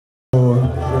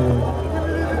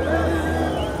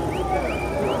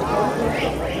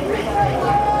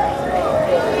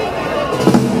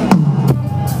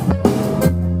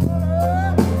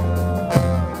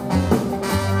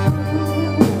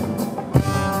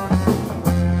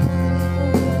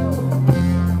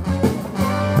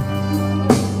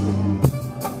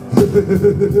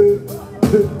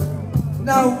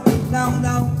Now,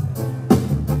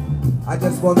 I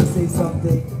just want to say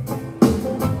something.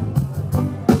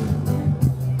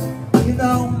 You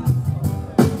know,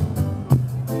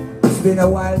 it's been a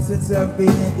while since I've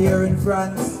been here in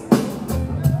France.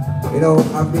 You know,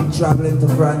 I've been traveling to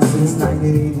France since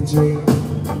 1983.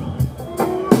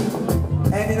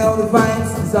 And you know, the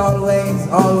vibes is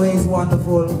always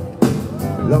wonderful.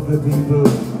 Lovely people.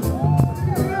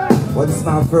 But it's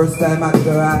my first time at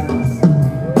Garance.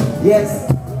 Yes.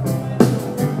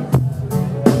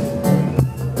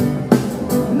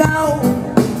 Now,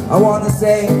 I want to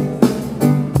say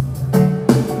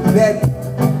that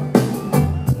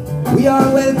we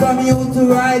all welcome you to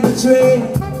ride the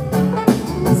train,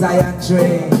 Zion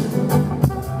train.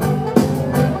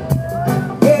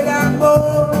 Hey, Nambo.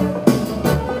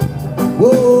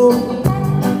 Whoa.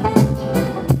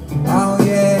 Oh,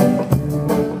 yeah.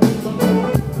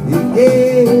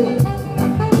 Yeah.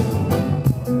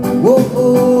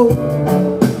 Whoa.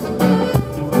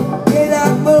 Hey,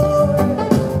 Nambo.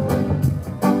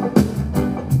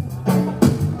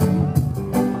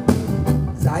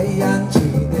 Zion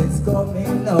train is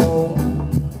coming now.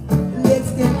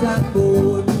 Let's get on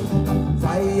board.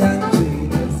 Zion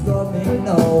train is coming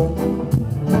now.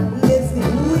 Let's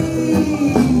get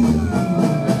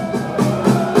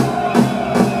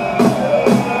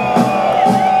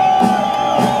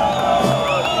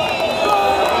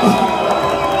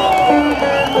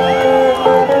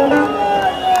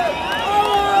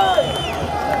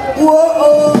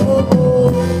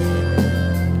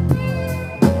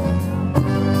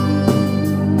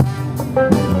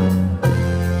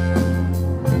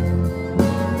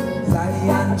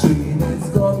Zion train is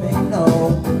coming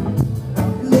now.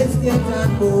 Let's get on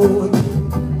board.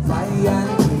 Zion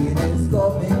train is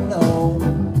coming now.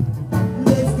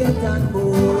 Let's get on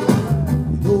board.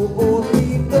 No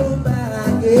open, no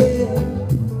baggage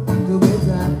to get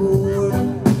on board.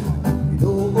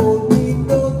 No open,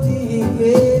 no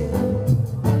ticket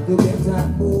to get on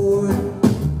board.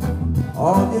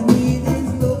 All you need is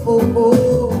to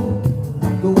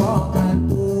walk on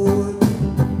board.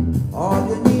 All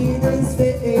you need is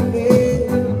faith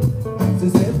to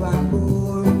step on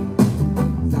board.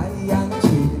 Zion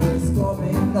train is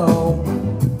coming now.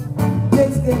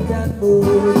 Let's get on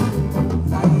board.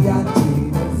 Zion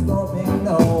train is coming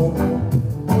now.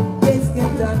 Let's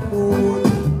get on board.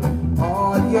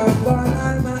 All your gun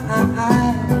and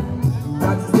mine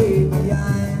got to stay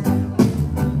behind.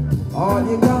 All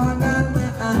your gun and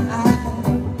mine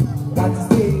got to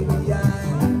stay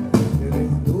behind. There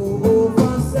is no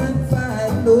fuss and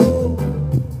fight, no,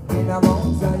 in a Mount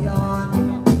Zion.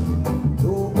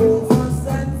 No fuss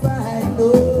and fight, no,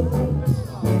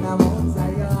 in a Mount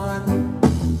Zion.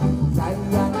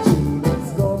 Zion train is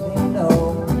coming now.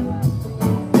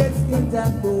 Let's get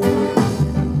on board.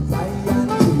 Zion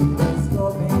train is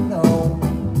coming now.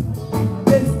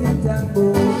 Let's get on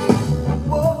board.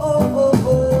 Whoa, oh, oh,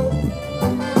 oh.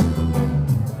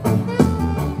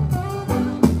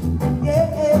 Yeah,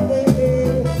 yeah, yeah,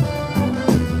 yeah.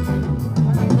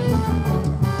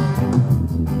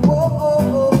 Whoa,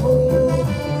 oh, oh, oh.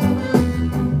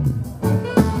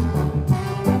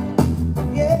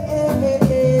 Yeah, yeah, yeah,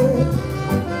 yeah.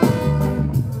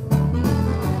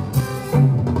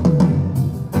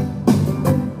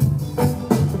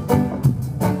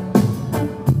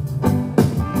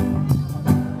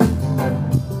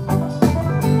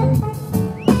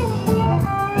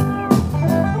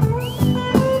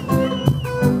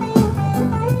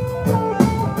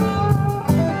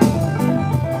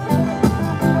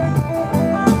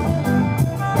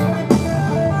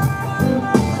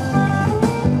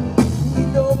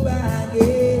 No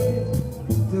baggage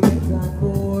to get on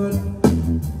board.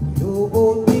 No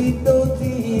need no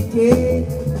ticket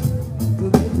to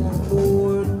get on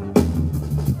board.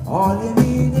 All you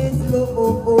need is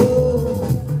love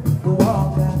to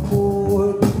walk on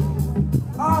board.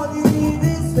 All you need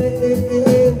is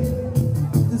faith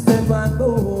to step on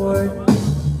board.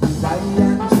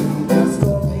 Zion train is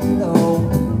coming now.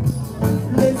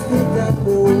 Let's get on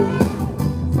board.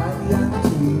 Zion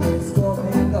train is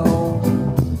coming now.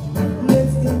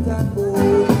 Let's get on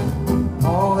board.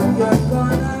 All your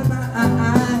gun and mine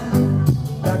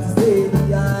got to stay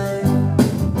behind.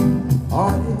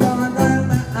 All your gun and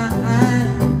mine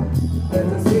got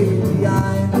to stay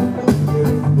behind. There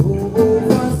is no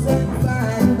fuss and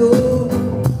fight, no,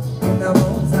 in the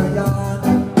Mount Zion.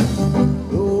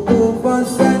 No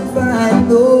fuss and fight,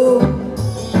 no,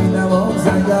 in the Mount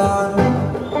Zion.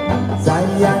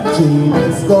 Zion train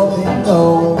is coming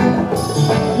now.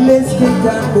 Let's get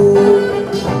on board.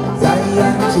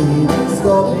 Zion train is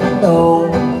coming now.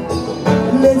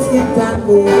 Let's get on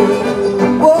board.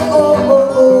 Whoa, oh,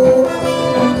 oh, oh.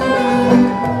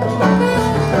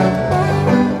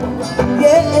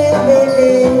 Yeah, yeah,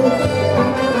 yeah.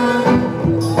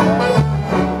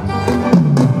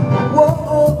 Whoa,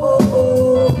 oh, oh,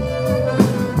 oh.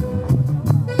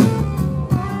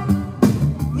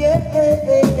 Yeah, yeah,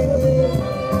 yeah.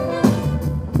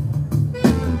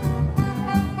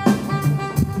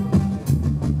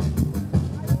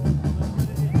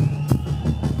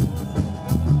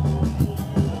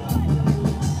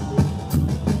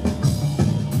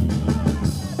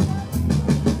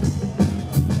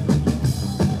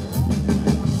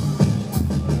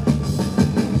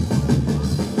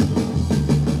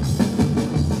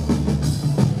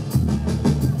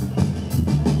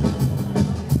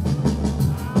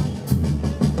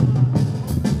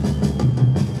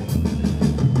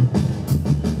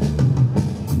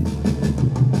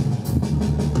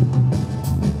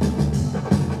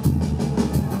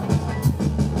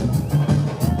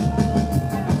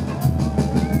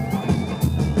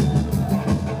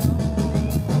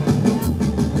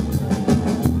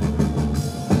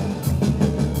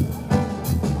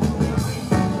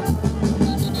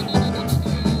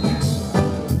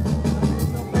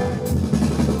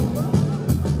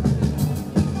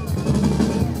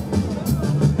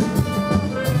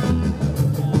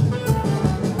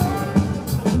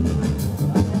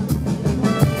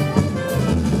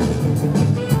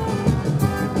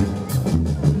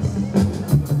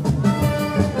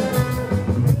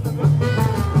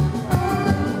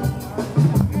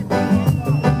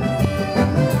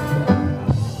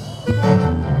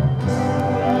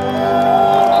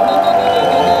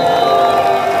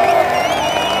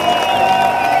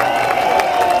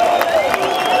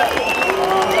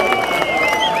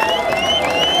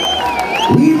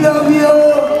 We love you.